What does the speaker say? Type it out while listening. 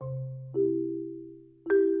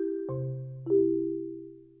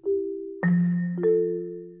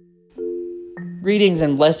Greetings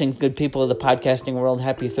and blessings, good people of the podcasting world.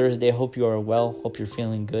 Happy Thursday. Hope you are well. Hope you're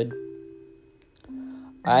feeling good.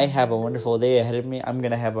 I have a wonderful day ahead of me. I'm going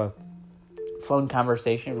to have a phone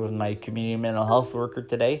conversation with my community mental health worker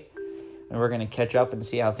today. And we're going to catch up and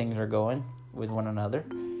see how things are going with one another.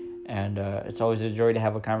 And it's always a joy to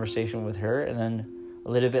have a conversation with her. And then a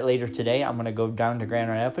little bit later today, I'm going to go down to Grand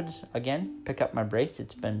Rapids again, pick up my brace.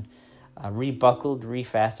 It's been rebuckled,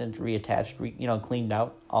 refastened, reattached, cleaned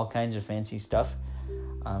out, all kinds of fancy stuff.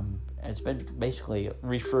 It's been basically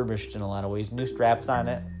refurbished in a lot of ways. New straps on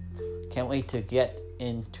it. Can't wait to get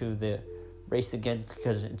into the brace again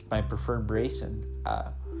because it's my preferred brace. And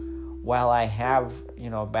while I have,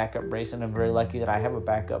 a backup brace, and I'm very lucky that I have a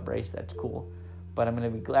backup brace, that's cool. But I'm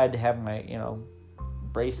going to be glad to have my,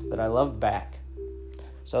 brace that I love back.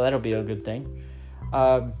 So that'll be a good thing.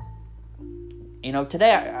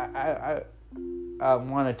 Today I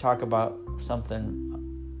want to talk about something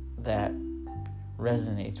that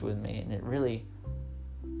resonates with me, and it really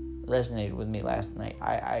resonated with me last night.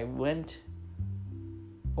 I went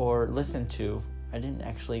or listened to, I didn't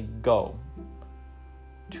actually go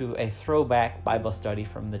to a throwback Bible study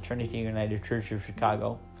from the Trinity United Church of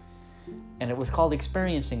Chicago, and it was called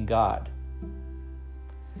Experiencing God.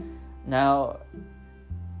 Now,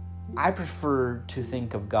 I prefer to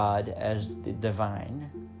think of God as the divine.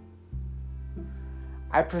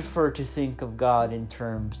 I prefer to think of God in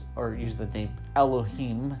terms, or use the name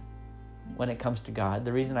Elohim when it comes to God.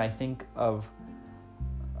 The reason I think or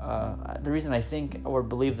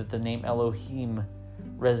believe that the name Elohim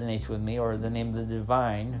resonates with me, or the name the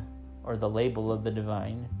divine, or the label of the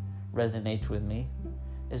divine resonates with me,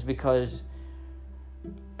 is because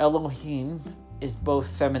Elohim is both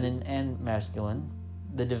feminine and masculine.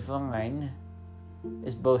 The divine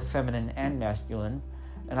is both feminine and masculine,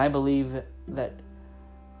 and I believe that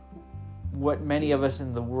what many of us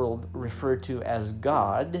in the world refer to as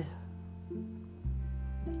God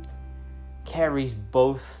carries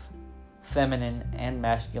both feminine and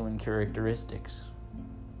masculine characteristics.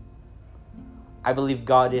 I believe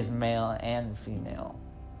God is male and female.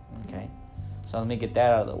 Okay? So let me get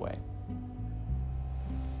that out of the way.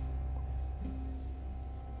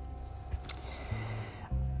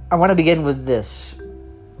 I want to begin with this.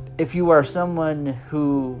 If you are someone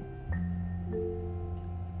who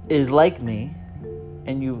is like me,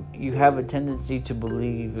 and you have a tendency to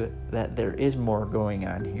believe that there is more going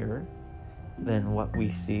on here than what we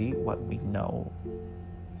see, what we know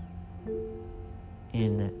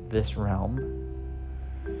in this realm,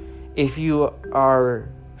 if you are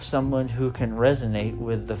someone who can resonate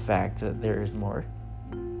with the fact that there is more,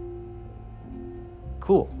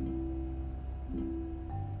 cool.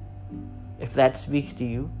 If that speaks to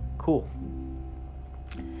you, cool.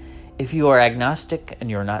 If you are agnostic and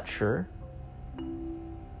you're not sure,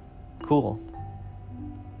 cool.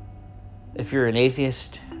 If you're an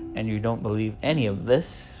atheist and you don't believe any of this,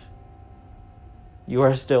 you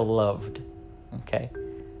are still loved. Okay?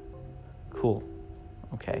 Cool.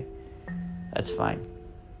 Okay? That's fine.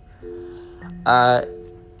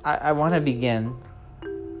 I want to begin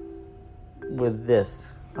with this.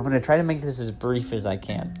 I'm going to try to make this as brief as I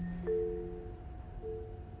can.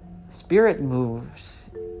 Spirit moves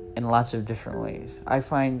in lots of different ways. I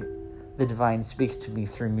find the divine speaks to me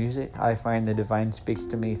through music. I find the divine speaks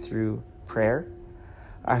to me through prayer.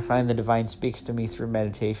 I find the divine speaks to me through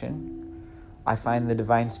meditation. I find the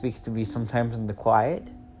divine speaks to me sometimes in the quiet.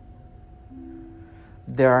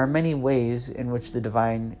 There are many ways in which the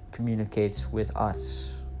divine communicates with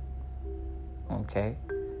us. Okay?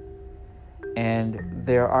 And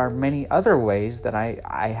there are many other ways that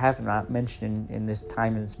I have not mentioned in this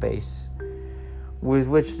time and space with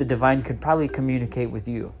which the divine could probably communicate with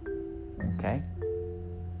you. Okay?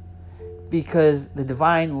 Because the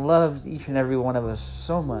divine loves each and every one of us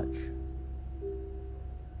so much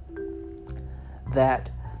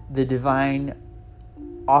that the divine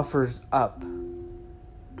offers up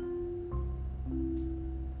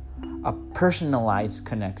a personalized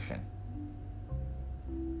connection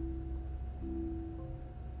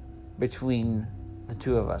between the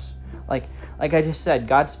two of us. Like I just said,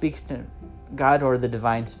 God or the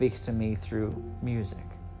divine speaks to me through music.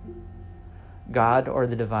 God or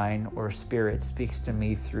the divine or spirit speaks to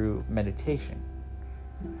me through meditation.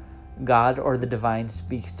 God or the divine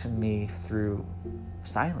speaks to me through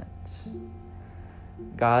silence.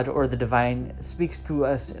 God or the divine speaks to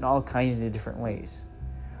us in all kinds of different ways.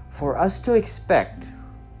 For us to expect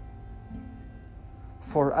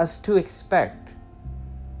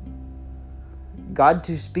God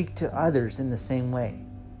to speak to others in the same way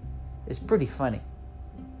is pretty funny.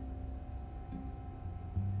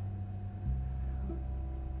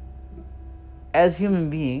 as human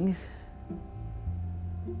beings,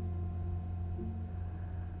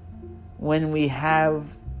 when we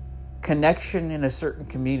have connection in a certain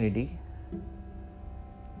community,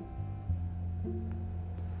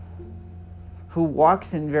 who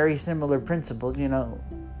walks in very similar principles, in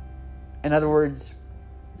other words,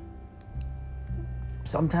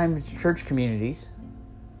 sometimes church communities,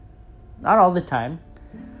 not all the time,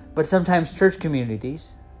 but sometimes church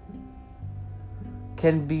communities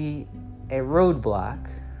can be a roadblock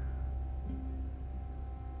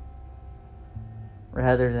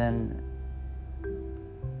rather than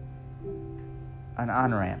an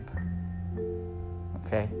on-ramp.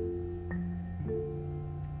 Okay?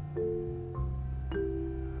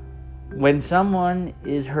 When someone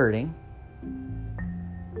is hurting,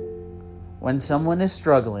 when someone is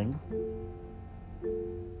struggling,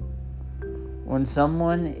 when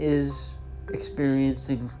someone is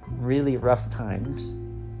experiencing really rough times,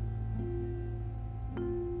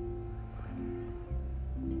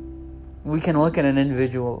 we can look at an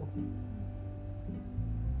individual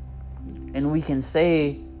and we can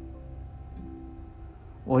say,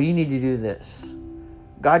 well, you need to do this.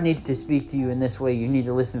 God needs to speak to you in this way. You need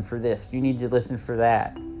to listen for this. You need to listen for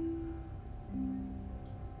that.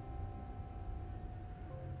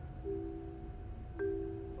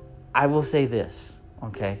 I will say this,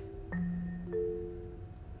 okay?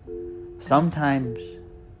 Sometimes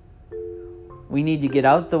we need to get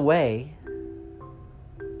out the way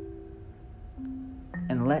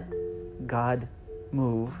and let God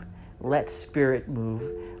move, let Spirit move,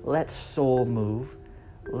 let soul move,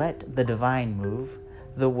 let the divine move,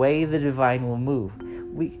 the way the divine will move.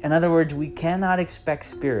 In other words, we cannot expect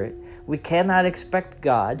Spirit, we cannot expect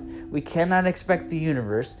God, we cannot expect the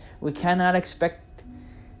universe, we cannot expect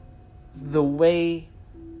the way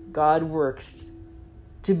God works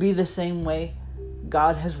to be the same way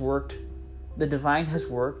God has worked, the divine has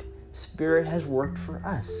worked, Spirit has worked for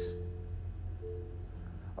us.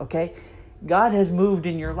 Okay? God has moved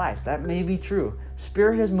in your life. That may be true.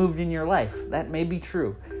 Spirit has moved in your life. That may be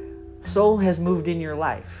true. Soul has moved in your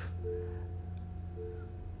life.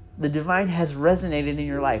 The divine has resonated in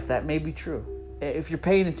your life. That may be true. If you're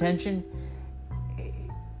paying attention,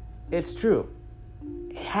 it's true.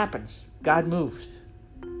 It happens. God moves.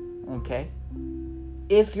 Okay?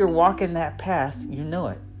 If you're walking that path, you know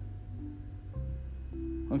it.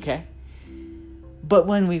 Okay? But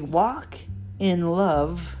when we walk in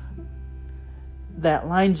love that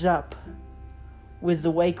lines up with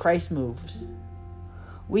the way Christ moves,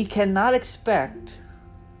 we cannot expect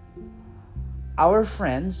our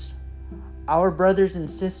friends, our brothers and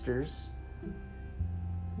sisters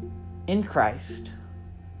in Christ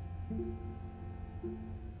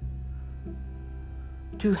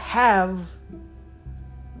to have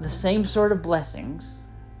the same sort of blessings,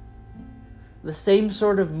 the same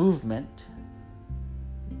sort of movement,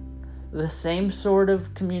 the same sort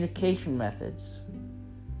of communication methods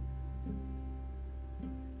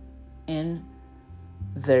in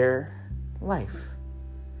their life.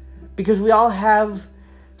 Because we all have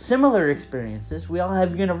similar experiences. We all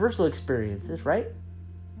have universal experiences, right?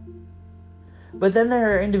 But then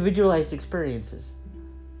there are individualized experiences.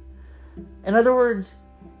 In other words,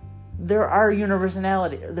 there are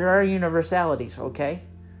universalities, okay?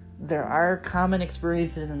 There are common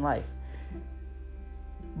experiences in life.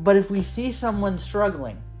 But if we see someone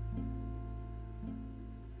struggling,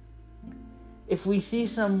 if we see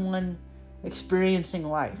someone experiencing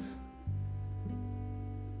life,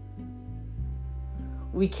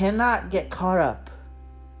 we cannot get caught up.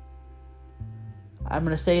 I'm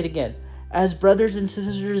going to say it again. As brothers and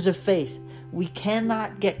sisters of faith, we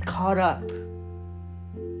cannot get caught up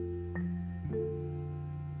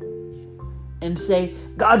and say,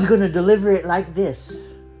 God's going to deliver it like this.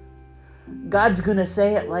 God's going to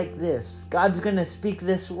say it like this. God's going to speak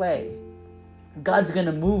this way. God's going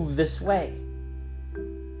to move this way.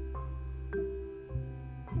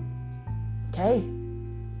 Okay?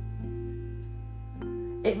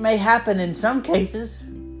 It may happen in some cases.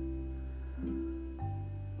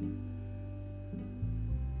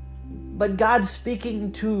 But God's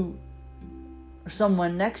speaking to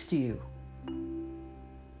someone next to you.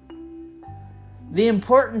 The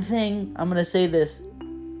important thing, I'm going to say this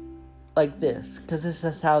like this, because this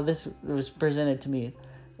is how this was presented to me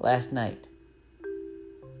last night.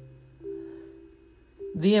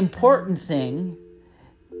 The important thing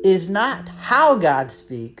is not how God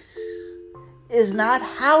speaks, is not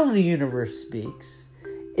how the universe speaks,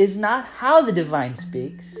 is not how the divine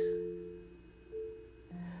speaks,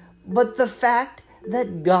 but the fact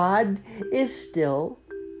that God is still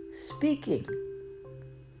speaking.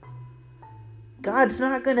 God's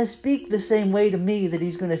not going to speak the same way to me that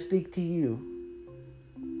He's going to speak to you.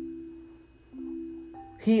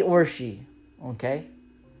 He or she, okay?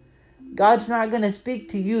 God's not going to speak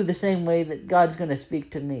to you the same way that God's going to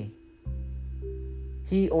speak to me.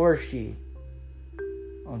 He or she,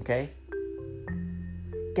 okay?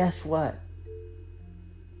 Guess what?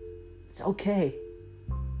 It's okay.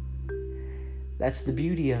 That's the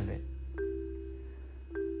beauty of it.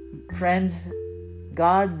 Friends,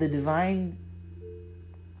 God, the divine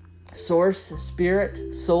source,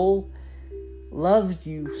 spirit, soul, loves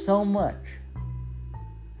you so much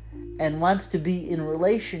and wants to be in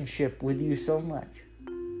relationship with you so much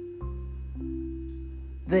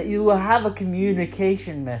that you will have a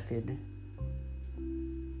communication method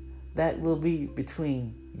that will be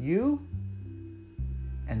between you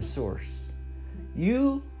and source,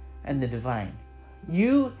 you and the divine,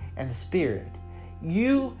 you and spirit,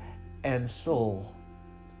 you and soul.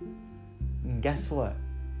 And guess what?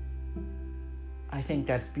 I think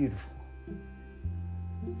that's beautiful.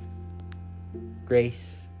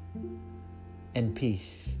 Grace and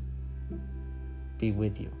peace be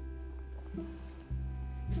with you.